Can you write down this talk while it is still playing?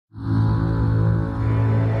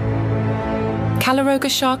Calaroga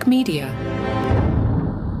Shark Media.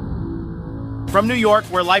 From New York,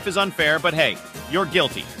 where life is unfair, but hey, you're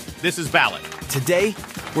guilty. This is valid. Today,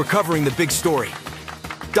 we're covering the big story.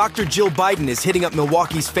 Dr. Jill Biden is hitting up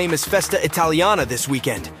Milwaukee's famous Festa Italiana this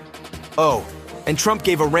weekend. Oh, and Trump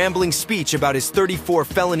gave a rambling speech about his 34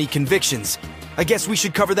 felony convictions. I guess we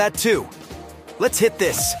should cover that too. Let's hit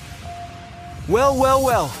this.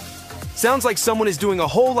 Well. Sounds like someone is doing a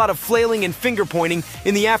whole lot of flailing and finger-pointing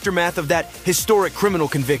in the aftermath of that historic criminal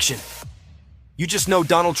conviction. You just know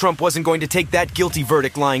Donald Trump wasn't going to take that guilty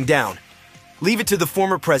verdict lying down. Leave it to the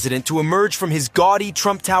former president to emerge from his gaudy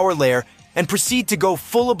Trump Tower lair and proceed to go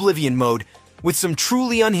full oblivion mode with some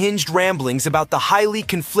truly unhinged ramblings about the highly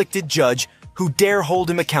conflicted judge who dare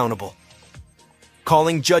hold him accountable.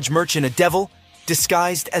 Calling Judge Merchant a devil,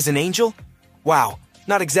 disguised as an angel? Wow,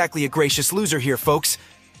 not exactly a gracious loser here, folks.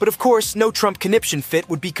 But of course, no Trump conniption fit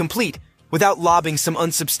would be complete without lobbing some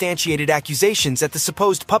unsubstantiated accusations at the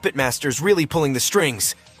supposed puppet masters really pulling the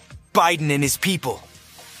strings. Biden and his people.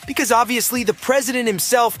 Because obviously the president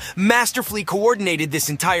himself masterfully coordinated this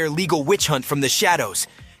entire legal witch hunt from the shadows,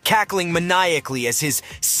 cackling maniacally as his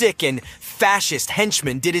sick and fascist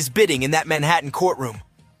henchman did his bidding in that Manhattan courtroom.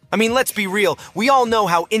 I mean, let's be real, we all know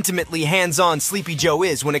how intimately hands-on Sleepy Joe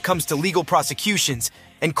is when it comes to legal prosecutions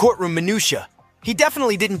and courtroom minutia. He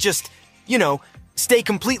definitely didn't just, stay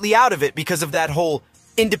completely out of it because of that whole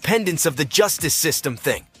independence of the justice system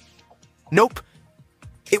thing. Nope.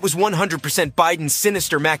 It was 100% Biden's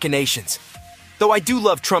sinister machinations. Though I do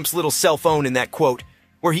love Trump's little cell phone in that quote,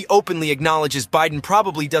 where he openly acknowledges Biden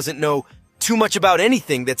probably doesn't know too much about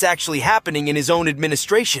anything that's actually happening in his own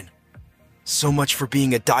administration. So much for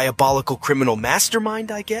being a diabolical criminal mastermind,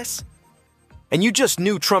 I guess? And you just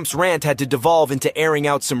knew Trump's rant had to devolve into airing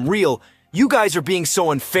out some real, "You guys are being so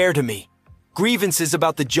unfair to me" grievances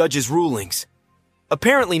about the judge's rulings.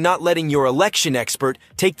 Apparently not letting your election expert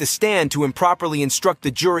take the stand to improperly instruct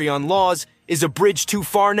the jury on laws is a bridge too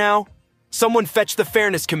far now? Someone fetch the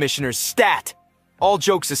Fairness Commissioners, stat! All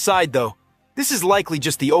jokes aside though, this is likely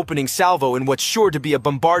just the opening salvo in what's sure to be a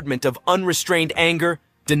bombardment of unrestrained anger,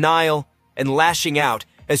 denial, and lashing out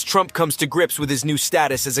as Trump comes to grips with his new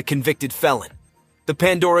status as a convicted felon. The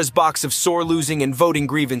Pandora's box of sore losing and voting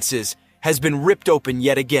grievances has been ripped open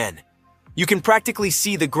yet again. You can practically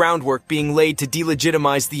see the groundwork being laid to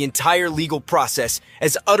delegitimize the entire legal process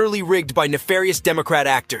as utterly rigged by nefarious Democrat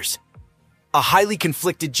actors. A highly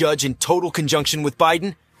conflicted judge in total conjunction with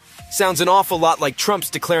Biden? Sounds an awful lot like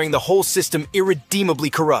Trump's declaring the whole system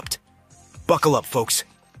irredeemably corrupt. Buckle up, folks.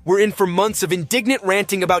 We're in for months of indignant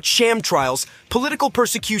ranting about sham trials, political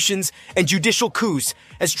persecutions, and judicial coups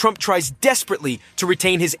as Trump tries desperately to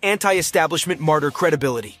retain his anti-establishment martyr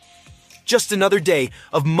credibility. Just another day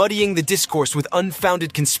of muddying the discourse with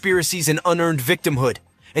unfounded conspiracies and unearned victimhood.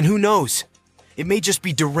 And who knows? It may just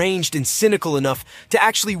be deranged and cynical enough to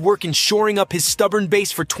actually work in shoring up his stubborn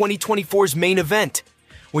base for 2024's main event.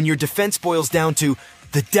 When your defense boils down to,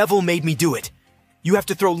 "The devil made me do it," you have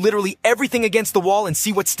to throw literally everything against the wall and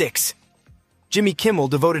see what sticks. Jimmy Kimmel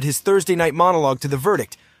devoted his Thursday night monologue to the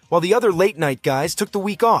verdict, while the other late-night guys took the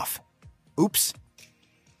week off. Oops.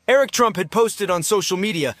 Eric Trump had posted on social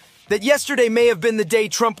media that yesterday may have been the day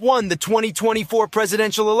Trump won the 2024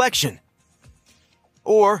 presidential election.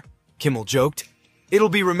 Or, Kimmel joked, it'll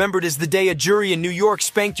be remembered as the day a jury in New York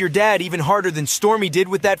spanked your dad even harder than Stormy did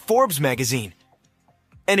with that Forbes magazine.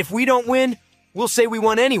 And if we don't win, we'll say we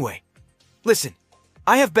won anyway. Listen,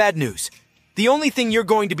 I have bad news. The only thing you're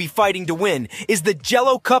going to be fighting to win is the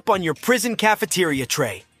Jell-O cup on your prison cafeteria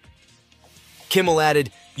tray. Kimmel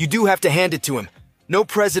added, "You do have to hand it to him. No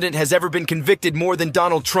president has ever been convicted more than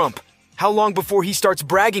Donald Trump. How long before he starts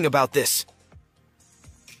bragging about this?"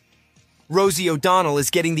 Rosie O'Donnell is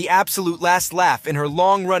getting the absolute last laugh in her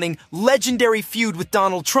long-running, legendary feud with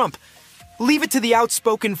Donald Trump. Leave it to the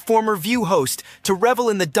outspoken former View host to revel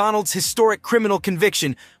in the Donald's historic criminal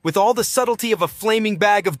conviction with all the subtlety of a flaming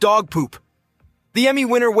bag of dog poop. The Emmy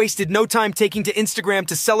winner wasted no time taking to Instagram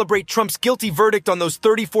to celebrate Trump's guilty verdict on those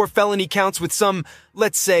 34 felony counts with some,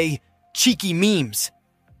 let's say, cheeky memes.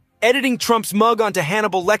 Editing Trump's mug onto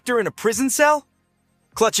Hannibal Lecter in a prison cell?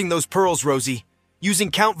 Clutching those pearls, Rosie.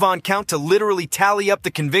 Using Count Von Count to literally tally up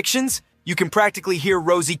the convictions? You can practically hear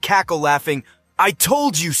Rosie cackle laughing, "I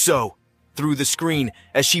told you so!" through the screen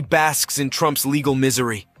as she basks in Trump's legal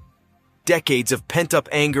misery. Decades of pent-up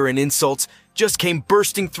anger and insults just came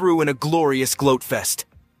bursting through in a glorious gloat fest.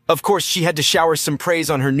 Of course, she had to shower some praise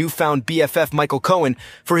on her newfound BFF Michael Cohen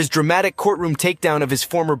for his dramatic courtroom takedown of his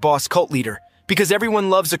former boss cult leader, because everyone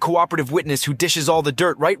loves a cooperative witness who dishes all the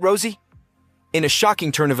dirt, right, Rosie? In a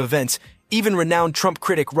shocking turn of events, even renowned Trump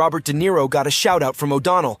critic Robert De Niro got a shout-out from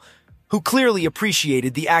O'Donnell, who clearly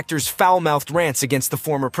appreciated the actor's foul-mouthed rants against the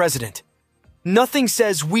former president. Nothing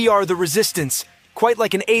says "we are the resistance" quite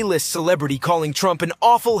like an A-list celebrity calling Trump an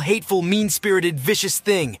awful, hateful, mean-spirited, vicious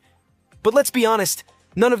thing. But let's be honest,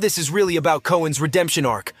 none of this is really about Cohen's redemption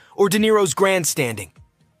arc or De Niro's grandstanding.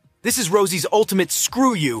 This is Rosie's ultimate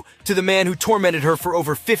screw you to the man who tormented her for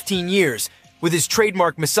over 15 years with his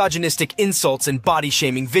trademark misogynistic insults and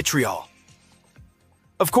body-shaming vitriol.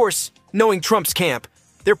 Of course, knowing Trump's camp,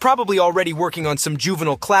 they're probably already working on some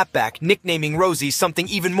juvenile clapback nicknaming Rosie something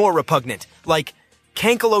even more repugnant, like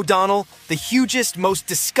Kimmel O'Donnell, the hugest, most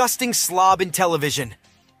disgusting slob in television.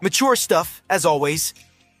 Mature stuff, as always.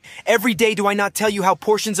 Every day do I not tell you how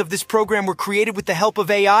portions of this program were created with the help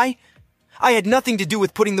of AI? I had nothing to do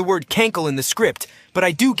with putting the word Kimmel in the script, but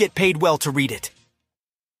I do get paid well to read it.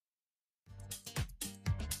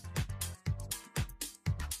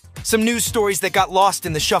 Some news stories that got lost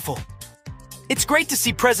in the shuffle. It's great to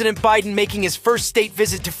see President Biden making his first state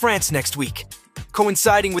visit to France next week,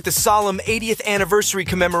 coinciding with the solemn 80th anniversary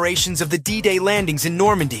commemorations of the D-Day landings in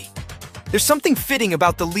Normandy. There's something fitting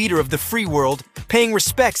about the leader of the free world paying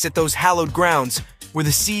respects at those hallowed grounds where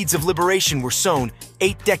the seeds of liberation were sown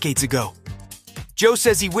 8 decades ago. Joe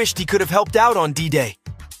says he wished he could have helped out on D-Day,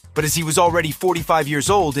 but as he was already 45 years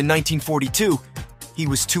old in 1942, he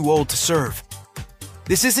was too old to serve.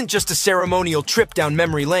 This isn't just a ceremonial trip down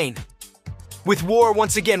memory lane. With war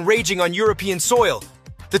once again raging on European soil,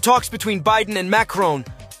 the talks between Biden and Macron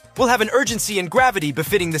will have an urgency and gravity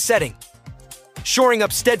befitting the setting. Shoring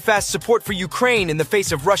up steadfast support for Ukraine in the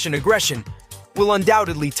face of Russian aggression will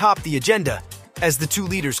undoubtedly top the agenda as the two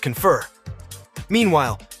leaders confer.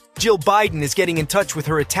 Meanwhile, Jill Biden is getting in touch with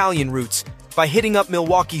her Italian roots by hitting up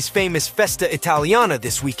Milwaukee's famous Festa Italiana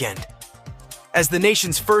this weekend. As the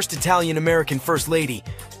nation's first Italian-American First Lady,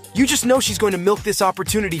 you just know she's going to milk this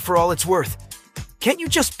opportunity for all it's worth. Can't you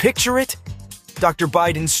just picture it? Dr.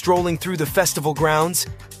 Biden strolling through the festival grounds,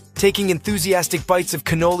 taking enthusiastic bites of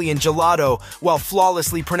cannoli and gelato while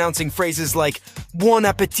flawlessly pronouncing phrases like "buon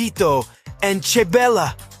appetito" and "che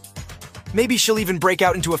bella." Maybe she'll even break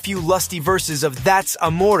out into a few lusty verses of "That's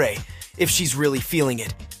amore" if she's really feeling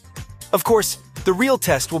it. Of course, the real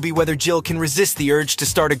test will be whether Jill can resist the urge to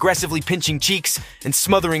start aggressively pinching cheeks and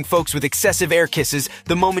smothering folks with excessive air kisses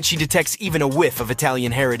the moment she detects even a whiff of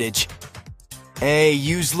Italian heritage. Hey,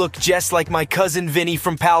 yous look just like my cousin Vinny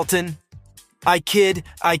from Palton. I kid.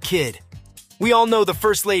 We all know the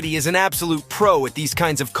First Lady is an absolute pro at these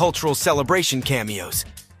kinds of cultural celebration cameos.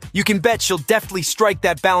 You can bet she'll deftly strike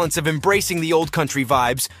that balance of embracing the old country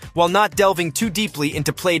vibes while not delving too deeply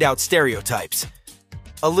into played-out stereotypes.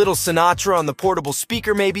 A little Sinatra on the portable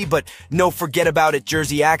speaker maybe, but no forget-about-it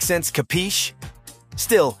Jersey accents, capiche?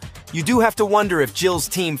 Still, you do have to wonder if Jill's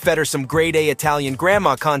team fed her some grade-A Italian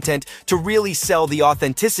grandma content to really sell the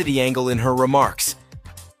authenticity angle in her remarks.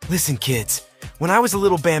 Listen, kids, when I was a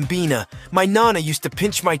little bambina, my nana used to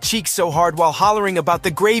pinch my cheeks so hard while hollering about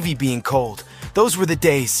the gravy being cold. Those were the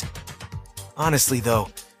days. Honestly, though,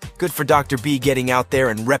 good for Dr. B getting out there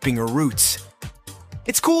and repping her roots.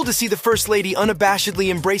 It's cool to see the First Lady unabashedly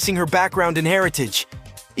embracing her background and heritage,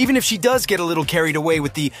 even if she does get a little carried away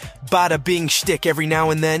with the bada-bing shtick every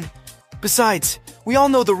now and then. Besides, we all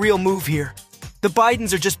know the real move here. The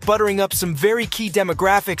Bidens are just buttering up some very key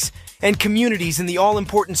demographics and communities in the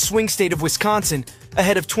all-important swing state of Wisconsin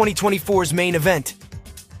ahead of 2024's main event.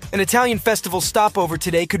 An Italian festival stopover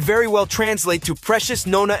today could very well translate to precious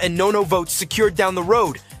Nona and Nono votes secured down the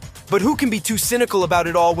road. But who can be too cynical about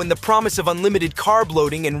it all when the promise of unlimited carb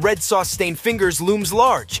loading and red sauce-stained fingers looms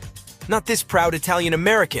large? Not this proud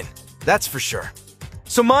Italian-American, that's for sure.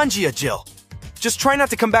 So mangia, Jill. Just try not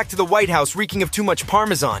to come back to the White House reeking of too much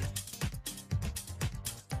Parmesan.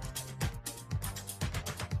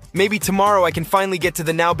 Maybe tomorrow I can finally get to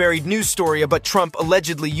the now-buried news story about Trump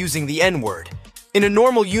allegedly using the N-word. In a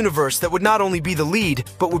normal universe, that would not only be the lead,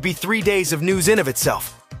 but would be 3 days of news in of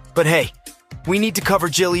itself. But hey, we need to cover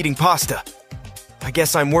Jill eating pasta. I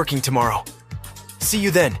guess I'm working tomorrow. See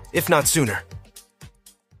you then, if not sooner.